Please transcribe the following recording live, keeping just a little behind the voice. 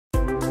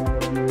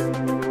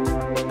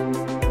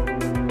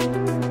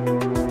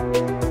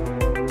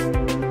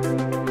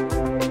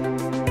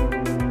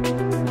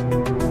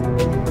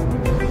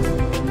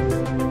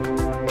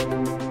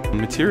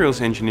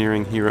Materials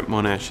engineering here at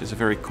Monash is a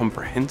very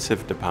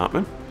comprehensive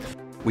department.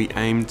 We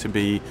aim to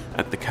be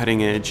at the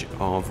cutting edge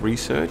of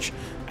research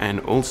and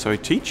also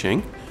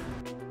teaching,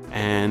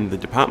 and the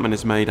department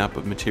is made up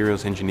of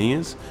materials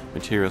engineers,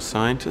 materials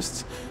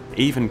scientists,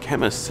 even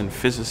chemists and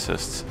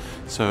physicists,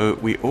 so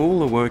we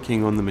all are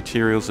working on the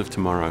materials of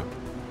tomorrow.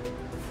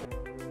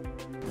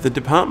 The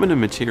Department of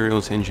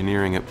Materials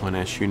Engineering at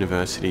Monash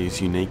University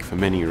is unique for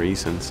many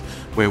reasons.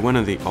 We're one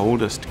of the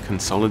oldest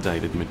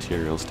consolidated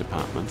materials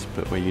departments,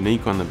 but we're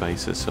unique on the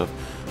basis of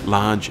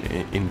large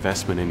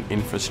investment in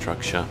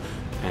infrastructure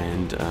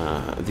and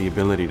the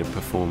ability to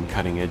perform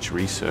cutting-edge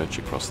research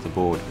across the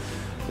board.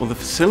 Well, the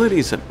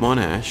facilities at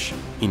Monash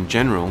in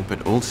general,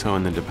 but also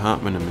in the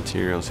Department of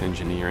Materials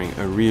Engineering,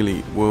 are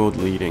really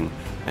world-leading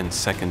and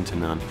second to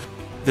none.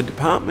 The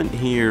department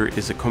here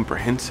is a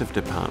comprehensive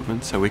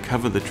department, so we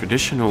cover the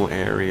traditional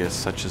areas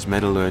such as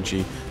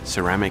metallurgy,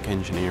 ceramic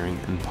engineering,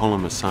 and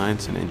polymer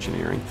science and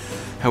engineering.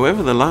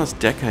 However, the last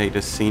decade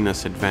has seen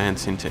us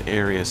advance into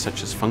areas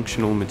such as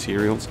functional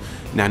materials,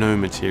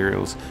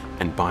 nanomaterials,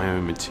 and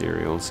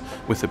biomaterials,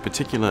 with a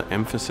particular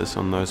emphasis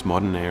on those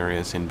modern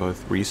areas in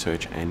both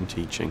research and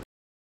teaching.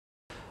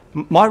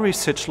 My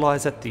research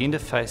lies at the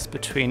interface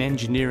between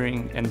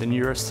engineering and the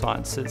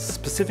neurosciences.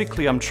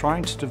 Specifically, I'm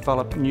trying to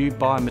develop new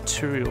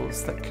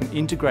biomaterials that can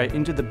integrate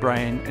into the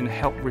brain and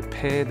help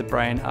repair the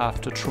brain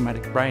after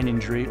traumatic brain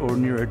injury or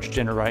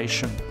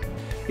neurodegeneration.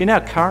 In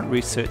our current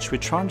research, we're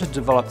trying to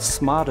develop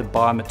smarter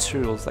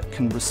biomaterials that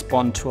can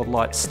respond to a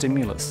light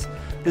stimulus.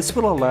 This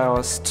will allow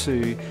us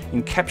to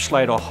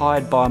encapsulate or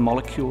hide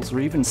biomolecules or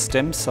even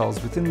stem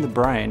cells within the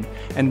brain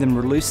and then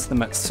release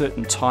them at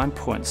certain time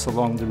points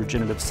along the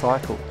regenerative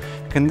cycle.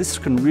 And this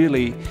can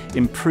really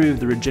improve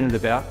the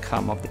regenerative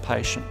outcome of the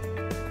patient.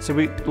 So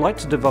we like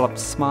to develop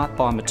smart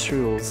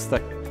biomaterials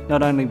that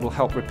not only will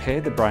help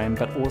repair the brain,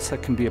 but also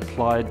can be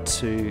applied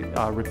to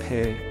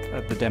repair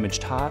the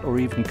damaged heart or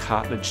even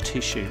cartilage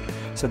tissue.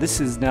 So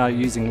this is now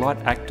using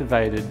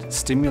light-activated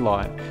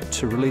stimuli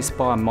to release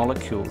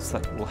biomolecules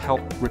that will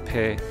help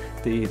repair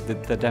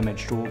the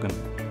damaged organ.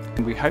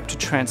 And we hope to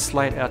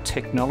translate our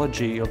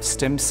technology of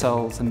stem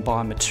cells and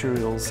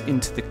biomaterials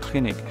into the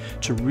clinic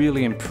to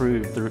really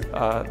improve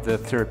the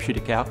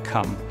therapeutic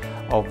outcome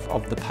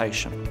of the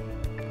patient.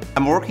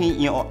 I'm working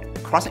in a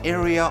cross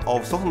area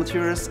of soft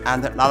materials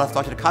and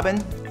nanostructured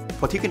carbon,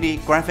 particularly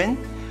graphene.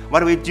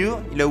 What we do,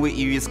 we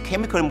use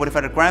chemically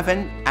modified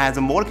graphene as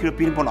a molecular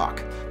building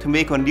block to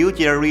make a new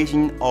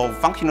generation of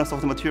functional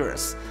soft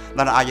materials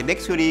that are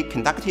electrically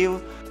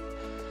conductive.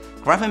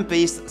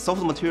 Graphene-based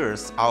soft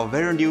materials are a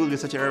very new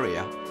research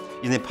area.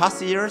 In the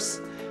past years,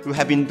 we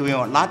have been doing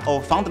a lot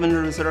of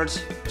fundamental research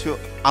to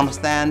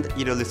understand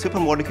the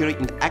supermolecular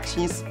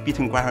interactions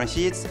between graphene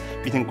sheets,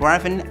 between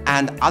graphene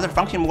and other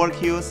functional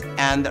molecules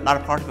and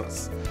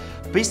nanoparticles.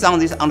 Based on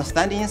these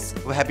understandings,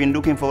 we have been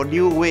looking for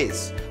new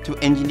ways to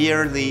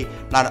engineer the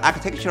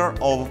nano-architecture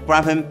of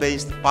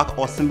graphene-based bulk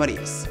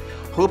assemblies,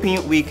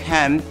 hoping we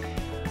can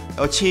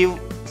achieve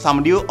some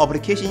new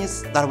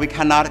applications that we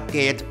cannot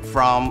get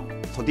from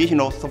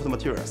traditional soft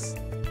materials.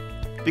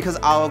 Because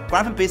our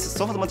graphene-based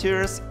soft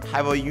materials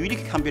have a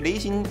unique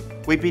combination,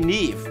 we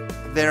believe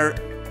their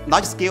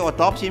large-scale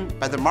adoption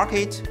by the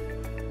market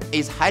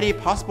is highly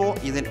possible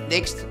in the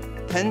next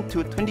 10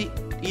 to 20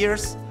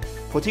 years,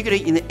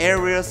 particularly in the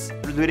areas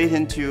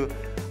related to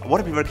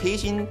water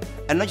purification,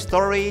 energy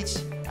storage,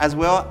 as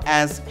well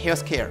as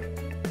healthcare.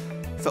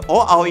 So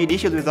all our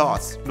initial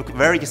results look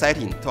very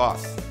exciting to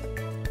us.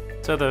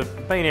 So the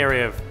main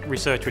area of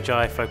research which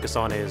I focus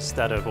on is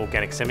that of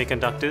organic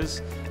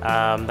semiconductors.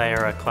 They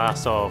are a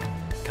class of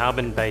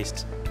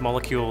carbon-based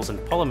molecules and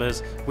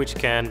polymers which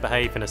can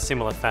behave in a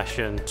similar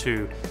fashion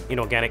to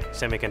inorganic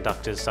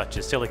semiconductors such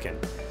as silicon.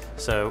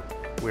 So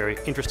we're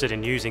interested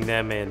in using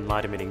them in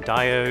light-emitting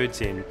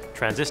diodes, in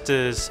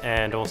transistors,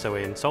 and also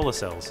in solar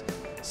cells.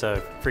 So,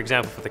 for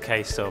example, for the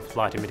case of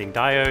light-emitting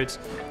diodes,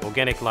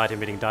 organic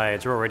light-emitting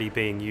diodes are already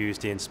being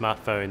used in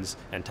smartphones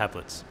and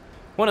tablets.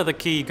 One of the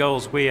key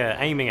goals we are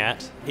aiming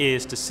at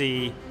is to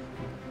see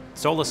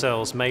solar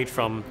cells made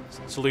from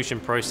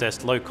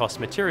solution-processed low-cost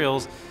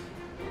materials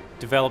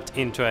developed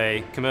into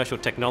a commercial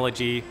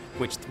technology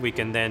which we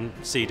can then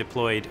see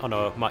deployed on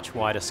a much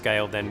wider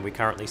scale than we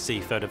currently see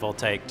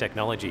photovoltaic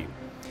technology.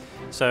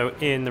 So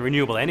in the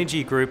renewable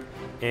energy group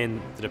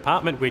in the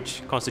department,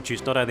 which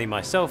constitutes not only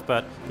myself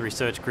but the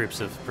research groups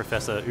of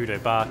Professor Udo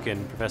Bach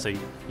and Professor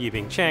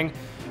Yibing Cheng,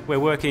 we're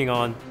working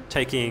on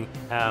taking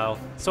our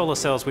solar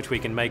cells which we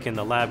can make in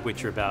the lab,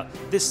 which are about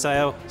this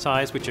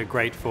size, which are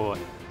great for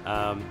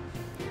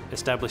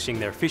establishing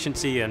their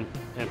efficiency and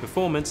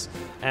performance,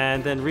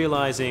 and then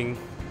realizing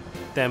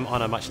them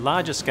on a much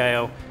larger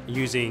scale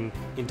using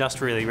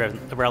industrially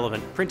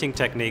relevant printing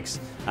techniques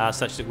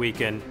such that we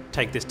can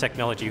take this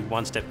technology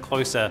one step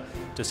closer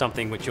to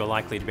something which you're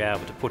likely to be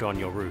able to put on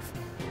your roof.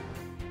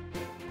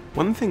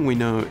 One thing we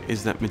know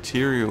is that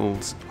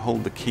materials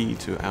hold the key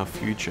to our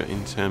future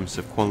in terms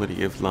of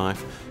quality of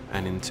life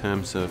and in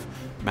terms of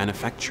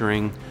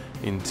manufacturing,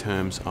 in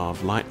terms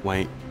of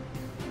lightweight,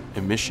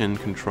 emission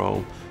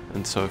control,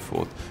 and so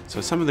forth.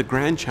 So some of the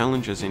grand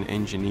challenges in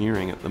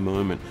engineering at the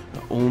moment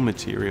are all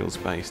materials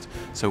based.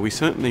 So we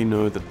certainly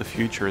know that the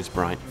future is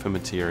bright for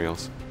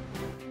materials.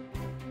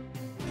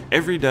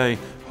 Every day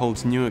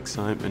holds new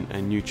excitement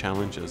and new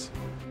challenges.